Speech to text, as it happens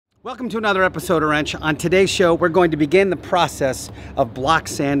Welcome to another episode of Rennch. On today's show, we're going to begin the process of block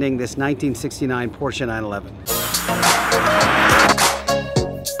sanding this 1969 Porsche 911.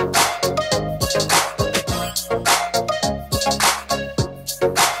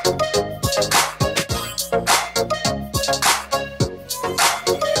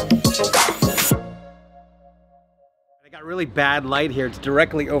 I got really bad light here. It's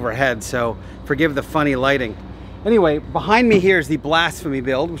directly overhead, so forgive the funny lighting. Anyway, behind me here is the Blasphemy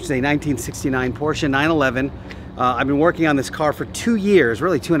build, which is a 1969 Porsche 911. I've been working on this car for 2 years,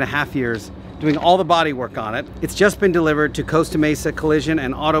 really 2.5 years, doing all the body work on it. It's just been delivered to Costa Mesa Collision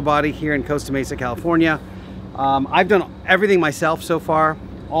and Auto Body here in Costa Mesa, California. I've done everything myself so far,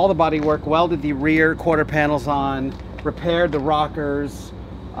 all the body work, welded the rear quarter panels on, repaired the rockers,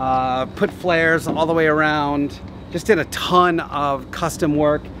 put flares all the way around, just did a ton of custom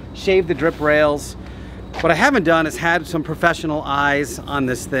work, shaved the drip rails. What I haven't done is had some professional eyes on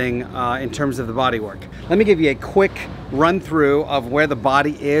this thing in terms of the bodywork. Let me give you a quick run through of where the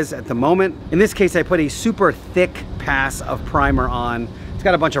body is at the moment. In this case, I put a super thick pass of primer on. It's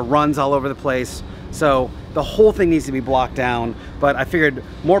got a bunch of runs all over the place, so the whole thing needs to be blocked down, but I figured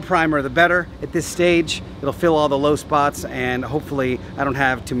more primer the better. At this stage, it'll fill all the low spots and hopefully I don't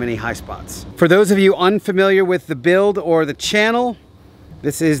have too many high spots. For those of you unfamiliar with the build or the channel,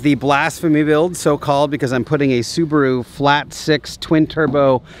 this is the Blasphemy build, so called because I'm putting a Subaru flat 6 twin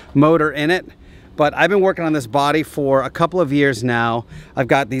turbo motor in it. But I've been working on this body for a couple of years now. I've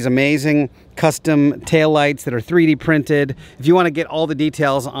got these amazing custom taillights that are 3D printed. If you want to get all the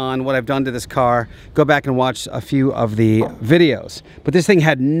details on what I've done to this car, go back and watch a few of the videos. But this thing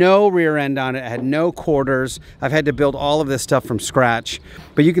had no rear end on it, it had no quarters. I've had to build all of this stuff from scratch.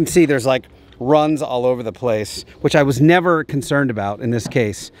 But you can see there's like runs all over the place, which I was never concerned about in this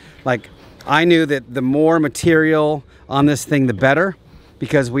case. Like, I knew that the more material on this thing, the better,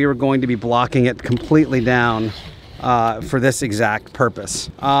 because we were going to be blocking it completely down for this exact purpose.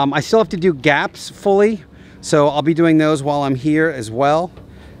 I still have to do gaps fully, so I'll be doing those while I'm here as well,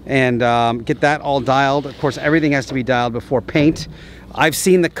 and get that all dialed. Of course, everything has to be dialed before paint. I've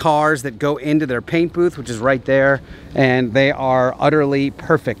seen the cars that go into their paint booth, which is right there, and they are utterly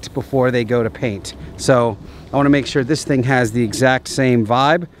perfect before they go to paint. So I want to make sure this thing has the exact same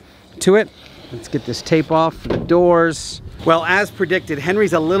vibe to it. Let's get this tape off for the doors. Well, as predicted,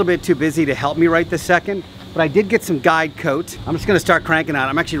 Henry's a little bit too busy to help me right this second, but I did get some guide coat. I'm just going to start cranking out.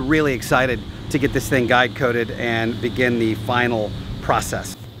 I'm actually really excited to get this thing guide coated and begin the final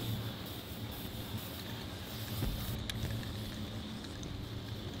process.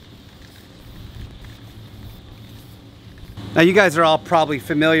 Now, you guys are all probably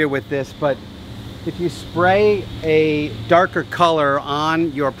familiar with this, but if you spray a darker color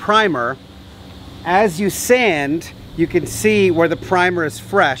on your primer, as you sand, you can see where the primer is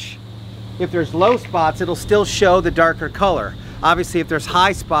fresh. If there's low spots, it'll still show the darker color. Obviously, if there's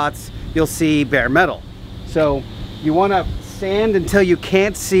high spots, you'll see bare metal. So you want to sand until you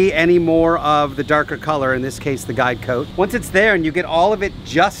can't see any more of the darker color, in this case, the guide coat. Once it's there and you get all of it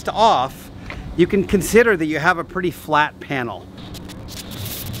just off, you can consider that you have a pretty flat panel.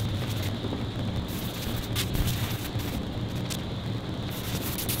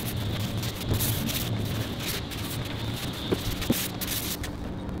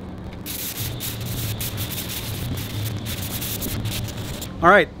 All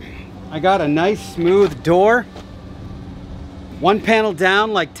right, I got a nice smooth door. One panel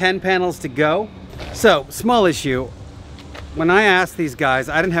down, like 10 panels to go. So, small issue. When I asked these guys,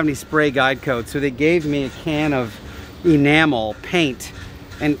 I didn't have any spray guide coat, so they gave me a can of enamel paint,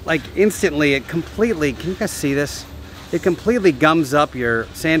 and like instantly it completely, can you guys see this? It completely gums up your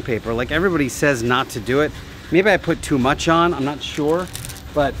sandpaper. Like, everybody says not to do it. Maybe I put too much on, I'm not sure,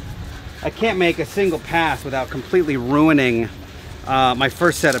 but I can't make a single pass without completely ruining my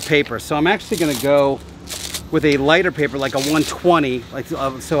first set of paper. So I'm actually gonna go with a lighter paper, like a 120, like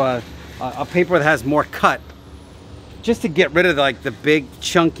so a paper that has more cut, just to get rid of like the big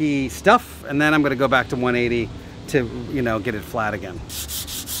chunky stuff, and then I'm going to go back to 180 to, you know, get it flat again.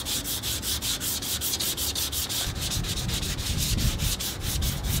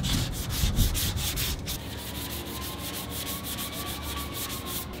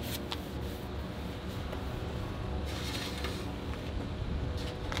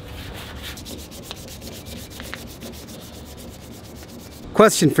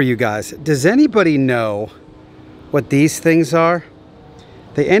 Question for you guys, does anybody know what these things are?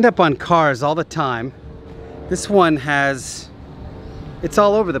 They end up on cars all the time. This one has, it's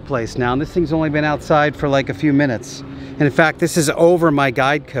all over the place now, and this thing's only been outside for like a few minutes. And in fact, this is over my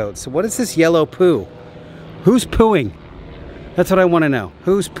guide coat. So what is this yellow poo? Who's pooing? That's what I want to know.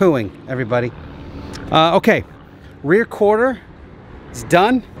 Who's pooing, everybody? Okay, rear quarter is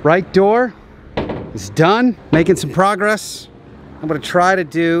done. Right door is done. Making some progress. I'm going to try to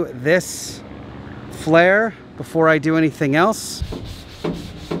do this flare before I do anything else.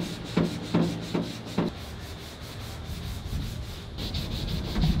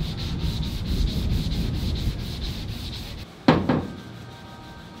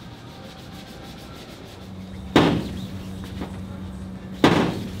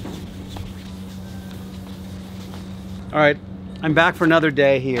 All right, I'm back for another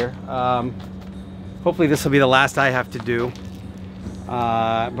day here. Hopefully this will be the last I have to do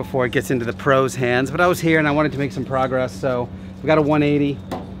before it gets into the pros' hands. But I was here and I wanted to make some progress, so we got a 180.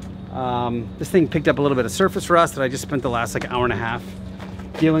 This thing picked up a little bit of surface rust that I just spent the last like hour and a half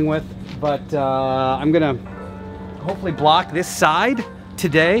dealing with. But I'm gonna hopefully block this side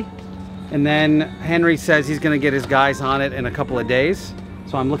today, and then Henry says he's gonna get his guys on it in a couple of days.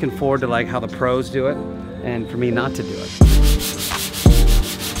 So I'm looking forward to like how the pros do it, and for me not to do it.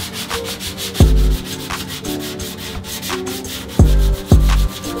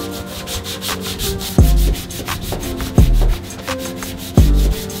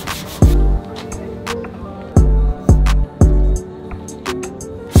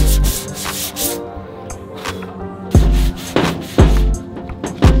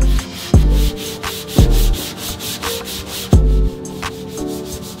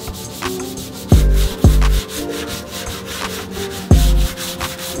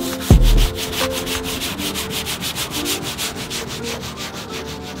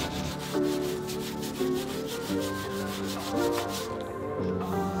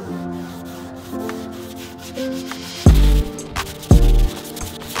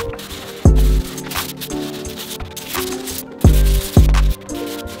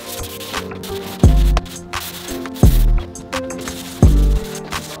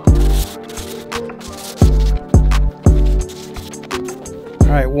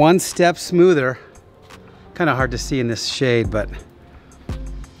 All right, one step smoother. Kind of hard to see in this shade, but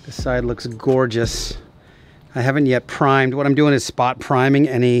this side looks gorgeous. I haven't yet primed. What I'm doing is spot priming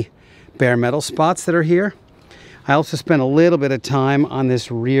any bare metal spots that are here. I also spent a little bit of time on this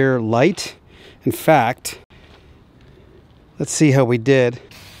rear light. In fact, let's see how we did.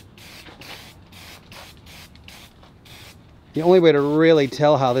 The only way to really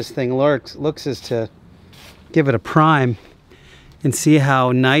tell how this thing looks is to give it a prime and see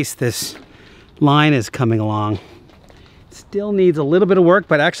how nice this line is coming along. Still needs a little bit of work,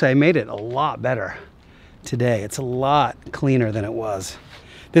 but actually I made it a lot better today. It's a lot cleaner than it was.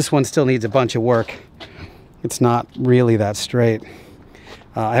 This one still needs a bunch of work. It's not really that straight.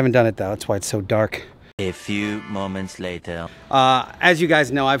 I haven't done it though, that's why it's so dark. A few moments later. As you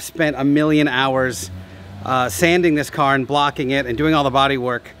guys know, I've spent a million hours sanding this car and blocking it and doing all the body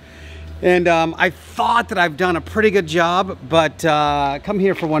work. And I thought that I've done a pretty good job, but come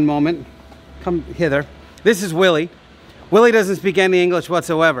here for one moment. Come hither. This is Willie. Willie doesn't speak any English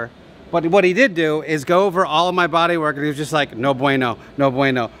whatsoever. But what he did do is go over all of my body work, and he was just like, no bueno, no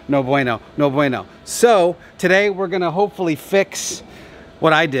bueno, no bueno, no bueno. So today we're gonna hopefully fix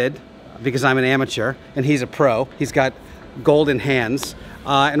what I did, because I'm an amateur and he's a pro. He's got golden hands.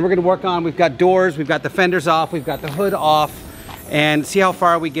 And we're gonna work on, we've got doors, we've got the fenders off, we've got the hood off, and see how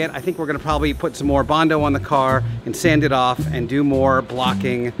far we get. I think we're gonna probably put some more Bondo on the car and sand it off and do more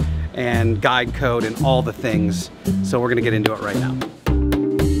blocking and guide code and all the things. So we're gonna get into it right now.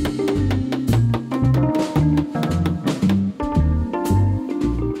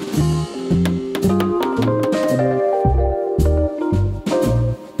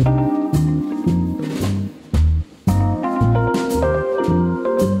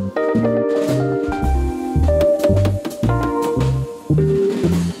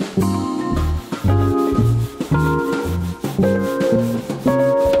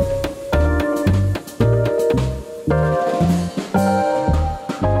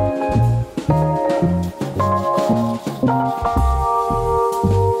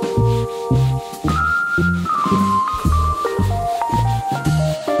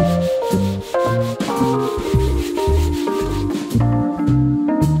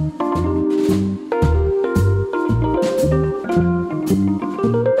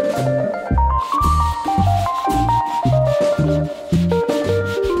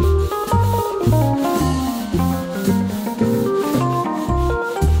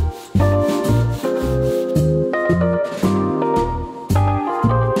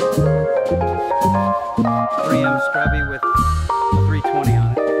 With a 320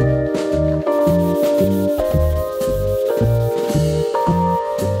 on it.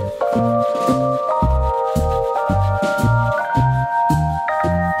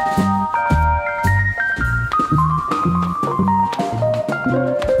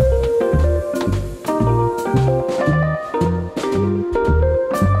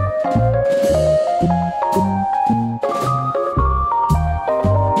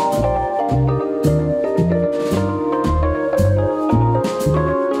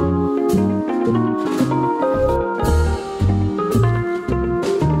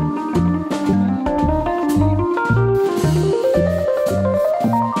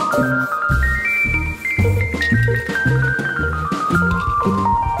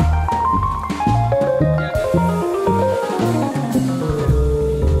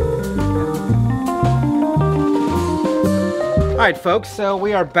 right, folks, so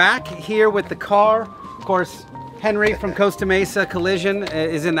we are back here with the car. Of course, Henry from Costa Mesa Collision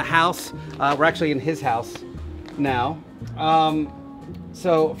is in the house. We're actually in his house now.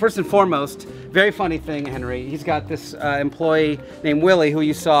 So first and foremost, very funny thing, Henry. He's got this employee named Willie, who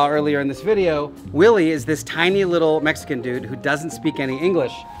you saw earlier in this video. Willie is this tiny little Mexican dude who doesn't speak any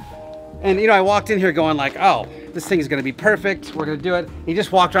English. And you know, I walked in here going like, oh, this thing is gonna be perfect. We're gonna do it. He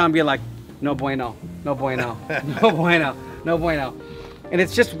just walked around being like, no bueno, no bueno, no bueno, no bueno. And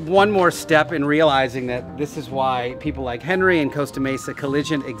it's just one more step in realizing that this is why people like Henry and Costa Mesa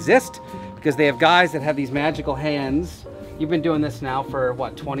Collision exist, because they have guys that have these magical hands. You've been doing this now for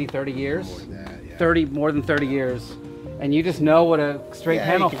what, 20, 30 years? More than that, yeah. More than 30 years. And you just know what a straight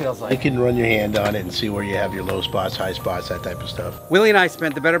panel feels like. You can run your hand on it and see where you have your low spots, high spots, that type of stuff. Willie and I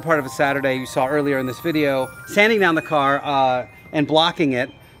spent the better part of a Saturday, you saw earlier in this video, sanding down the car and blocking it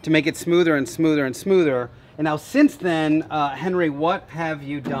to make it smoother and smoother and smoother. And now since then, Henry, what have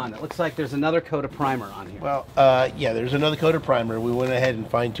you done? It looks like there's another coat of primer on here. Well, yeah, there's another coat of primer. We went ahead and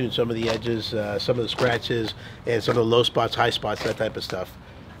fine-tuned some of the edges, some of the scratches, and some of the low spots, high spots, that type of stuff.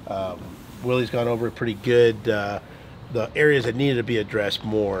 Willie's gone over it pretty good. The areas that needed to be addressed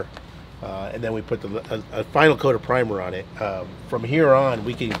more. And then we put a final coat of primer on it. From here on,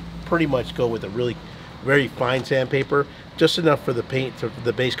 we can pretty much go with a really very fine sandpaper, just enough for the paint, for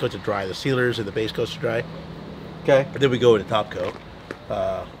the base coat to dry, the sealers and the base coats to dry. Okay. And then we go with the top coat,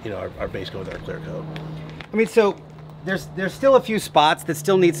 you know, our base coat and our clear coat. I mean, so there's still a few spots that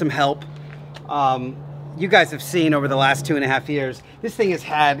still need some help. You guys have seen over the last 2.5 years, this thing has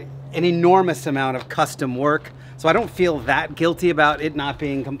had an enormous amount of custom work. So I don't feel that guilty about it not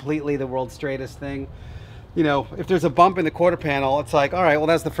being completely the world's straightest thing. You know, if there's a bump in the quarter panel, it's like, all right, well,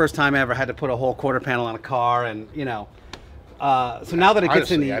 that's the first time I ever had to put a whole quarter panel on a car, and you know. So now that it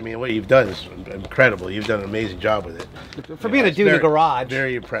gets in the... I mean, what you've done is incredible. You've done an amazing job with it. For being a dude in the garage.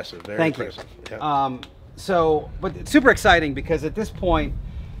 Very impressive. Very Thank impressive. you. Yeah. But it's super exciting because at this point,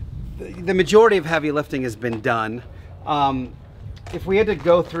 the majority of heavy lifting has been done. If we had to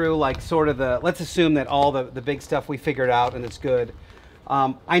go through like sort of let's assume that all the big stuff we figured out and it's good.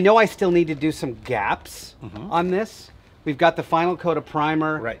 I know I still need to do some gaps on this. We've got the final coat of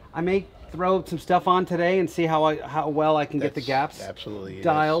primer. Right. I may throw some stuff on today and see how well I can get the gaps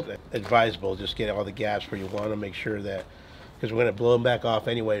dialed. That's advisable. Just get all the gaps where you want to make sure that, because we're going to blow them back off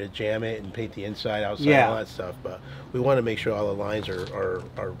anyway to jam it and paint the inside, outside, all that stuff. But we want to make sure all the lines are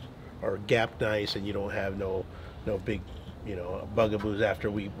gapped nice, and you don't have no big, you know, bugaboos after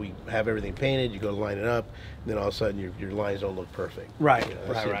we have everything painted. You go to line it up, and then all of a sudden your lines don't look perfect. Right. You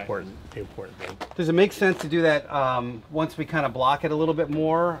know, that's the important thing. Does it make sense to do that once we kind of block it a little bit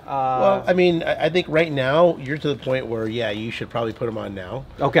more? Well, I mean, I think right now you're to the point where, yeah, you should probably put them on now.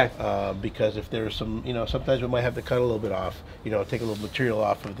 Okay. Because if there's some, you know, sometimes we might have to cut a little bit off, you know, take a little material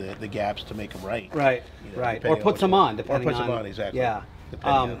off of the gaps to make them right. Right, you know, right. Or put some on, depending on. Or put some on, exactly. Yeah.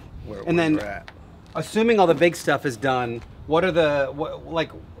 Depending on where we're at. Assuming all the big stuff is done, what are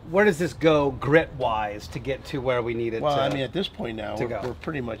where does this go grit-wise to get to where we need it? Well, I mean, at this point now, we're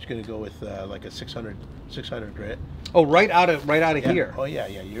pretty much going to go with like a 600 grit. Oh, right out of here. Oh yeah,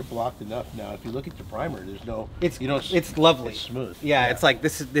 you're blocked enough now. If you look at your primer, there's no. It's lovely. It's smooth. Yeah, it's like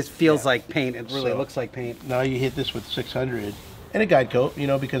this feels like paint. It really looks like paint. Now you hit this with 600 and a guide coat, you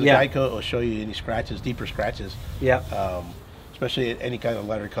know, because the guide coat will show you any scratches, deeper scratches. Yeah. Especially any kind of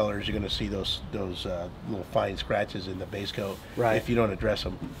lighter colors, you're going to see those little fine scratches in the base coat. Right. If you don't address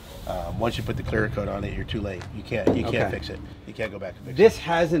them, once you put the clear coat on it, you're too late. You can't fix it. You can't go back and fix it. This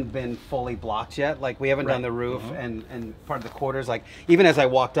hasn't been fully blocked yet. Like we haven't done the roof and part of the quarters. Like even as I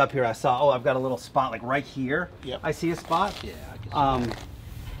walked up here, I saw I've got a little spot like right here. Yep. I see a spot. Yeah. I can see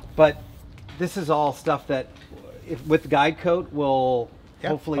but this is all stuff that, with guide coat, will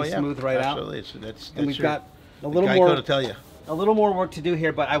hopefully smooth right out. Absolutely. That's and we've got a little more. Guide coat will tell you. A little more work to do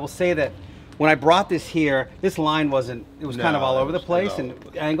here, but I will say that when I brought this here, this line wasn't, it was kind of all over the place and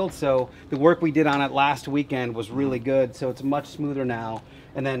angled, so the work we did on it last weekend was really good, so it's much smoother now.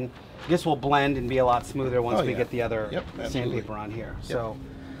 And then this will blend and be a lot smoother once we get the other sandpaper on here. So,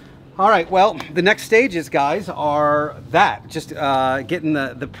 all right, well, the next stages, guys, are just getting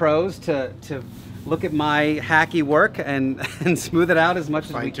the pros to look at my hacky work and smooth it out as much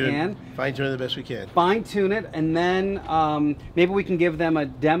as we can. Fine tune it the best we can. Fine tune it, and then maybe we can give them a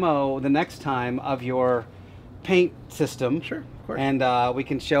demo the next time of your paint system. Sure, of course. And we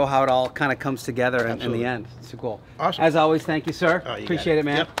can show how it all kind of comes together in the end. So cool. Awesome. As always, thank you, sir. Appreciate it,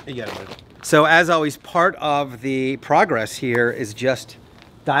 man. Yep, you got it, man. So as always, part of the progress here is just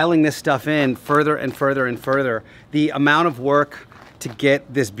dialing this stuff in further and further and further. The amount of work to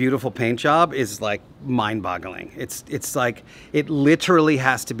get this beautiful paint job is like mind-boggling. It's like it literally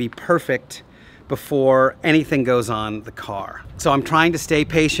has to be perfect before anything goes on the car. So I'm trying to stay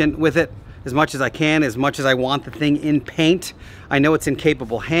patient with it as much as I can, as much as I want the thing in paint. I know it's in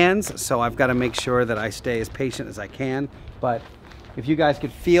capable hands, so I've got to make sure that I stay as patient as I can. But if you guys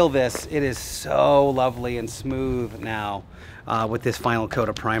could feel this, it is so lovely and smooth now with this final coat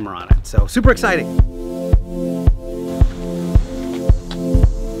of primer on it. So super exciting.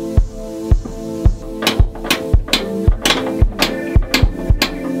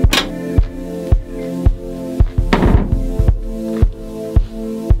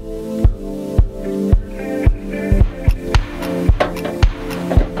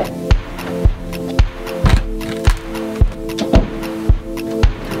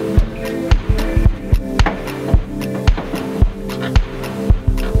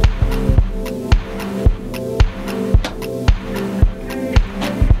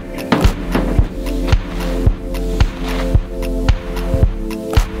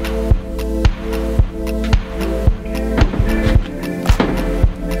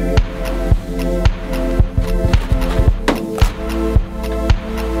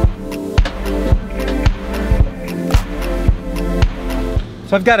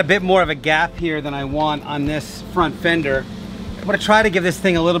 So I've got a bit more of a gap here than I want on this front fender. I'm gonna try to give this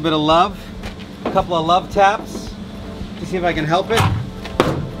thing a little bit of love, a couple of love taps to see if I can help it.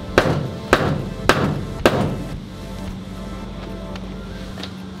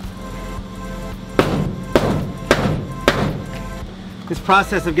 This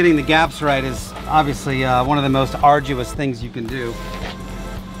process of getting the gaps right is obviously one of the most arduous things you can do.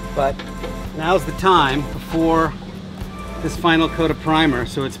 But now's the time before this final coat of primer,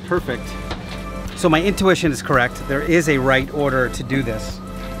 so it's perfect. So my intuition is correct. There is a right order to do this.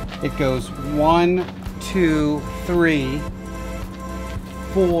 It goes 1, 2, 3,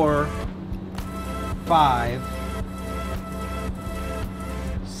 4, 5,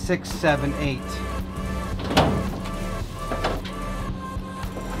 6, 7, 8.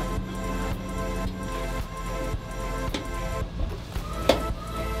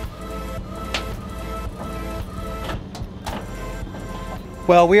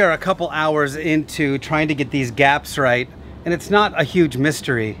 Well, we are a couple hours into trying to get these gaps right, and it's not a huge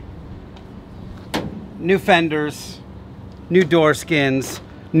mystery. New fenders, new door skins,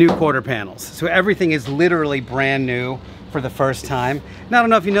 new quarter panels. So everything is literally brand new for the first time. And I don't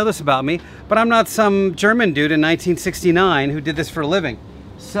know if you know this about me, but I'm not some German dude in 1969 who did this for a living.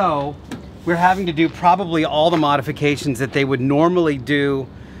 So we're having to do probably all the modifications that they would normally do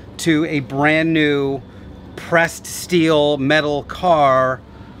to a brand new pressed steel metal car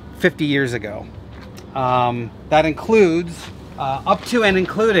 50 years ago. That includes up to and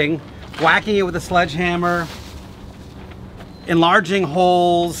including whacking it with a sledgehammer, enlarging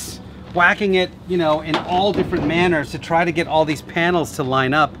holes, whacking it, you know, in all different manners to try to get all these panels to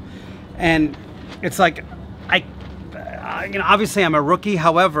line up. And it's like, you know, obviously I'm a rookie.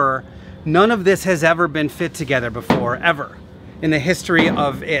 However, none of this has ever been fit together before, ever, in the history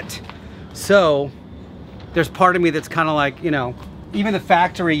of it. So there's part of me that's kind of like, you know, even the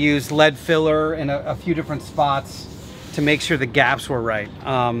factory used lead filler in a few different spots to make sure the gaps were right.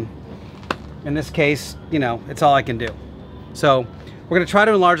 In this case, you know, it's all I can do. So we're gonna try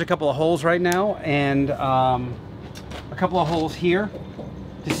to enlarge a couple of holes right now, and a couple of holes here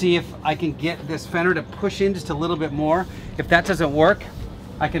to see if I can get this fender to push in just a little bit more. If that doesn't work,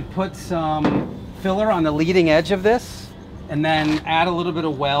 I can put some filler on the leading edge of this and then add a little bit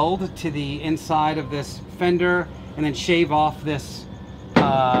of weld to the inside of this fender and then shave off this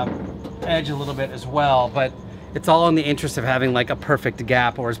edge a little bit as well. But it's all in the interest of having like a perfect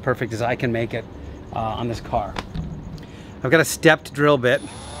gap, or as perfect as I can make it on this car. I've got a stepped drill bit,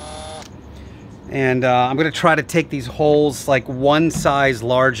 and I'm gonna try to take these holes like one size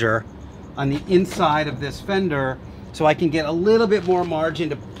larger on the inside of this fender so I can get a little bit more margin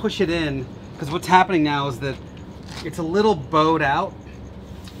to push it in, because what's happening now is that it's a little bowed out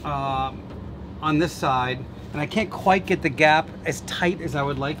on this side, and I can't quite get the gap as tight as I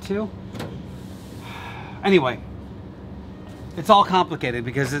would like to. Anyway, it's all complicated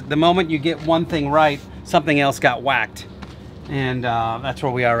because the moment you get one thing right, something else got whacked. And that's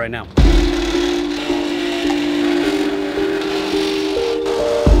where we are right now.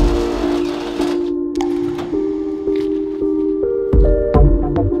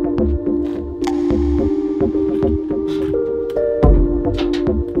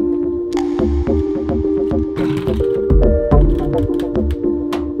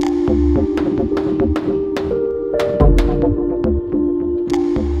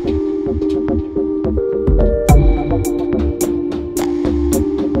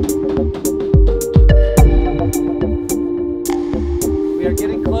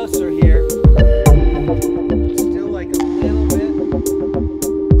 getting closer here. Still like a little bit,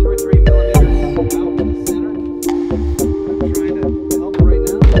 2 or 3 millimeters out to the center. I'm trying to help right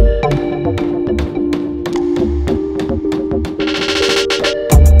now.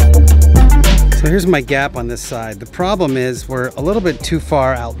 So here's my gap on this side. The problem is we're a little bit too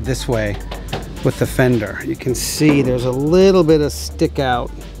far out this way with the fender. You can see there's a little bit of stick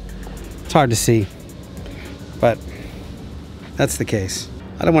out. It's hard to see, but that's the case.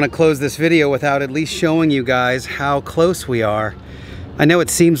 I don't want to close this video without at least showing you guys how close we are. I know it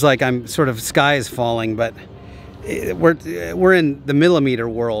seems like I'm sort of sky is falling, but we're in the millimeter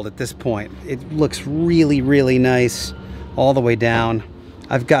world at this point. It looks really, really nice all the way down.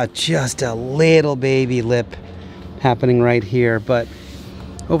 I've got just a little baby lip happening right here, but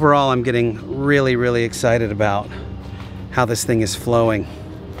overall I'm getting really, really excited about how this thing is flowing.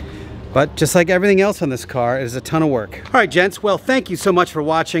 But just like everything else on this car, it is a ton of work. All right, gents, well, thank you so much for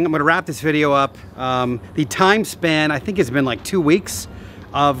watching. I'm gonna wrap this video up. The time span, I think it's been like 2 weeks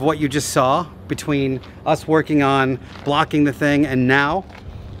of what you just saw between us working on blocking the thing and now.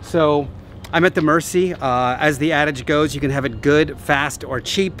 So I'm at the mercy. As the adage goes, you can have it good, fast, or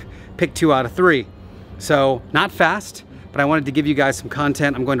cheap. Pick 2 out of 3. So not fast, but I wanted to give you guys some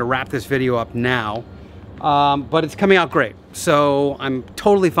content. I'm going to wrap this video up now. But it's coming out great, so I'm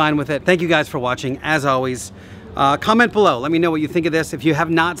totally fine with it. Thank you guys for watching. As always, comment below. Let me know what you think of this. If you have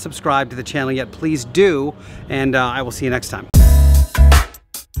not subscribed to the channel yet, please do, and I will see you next time.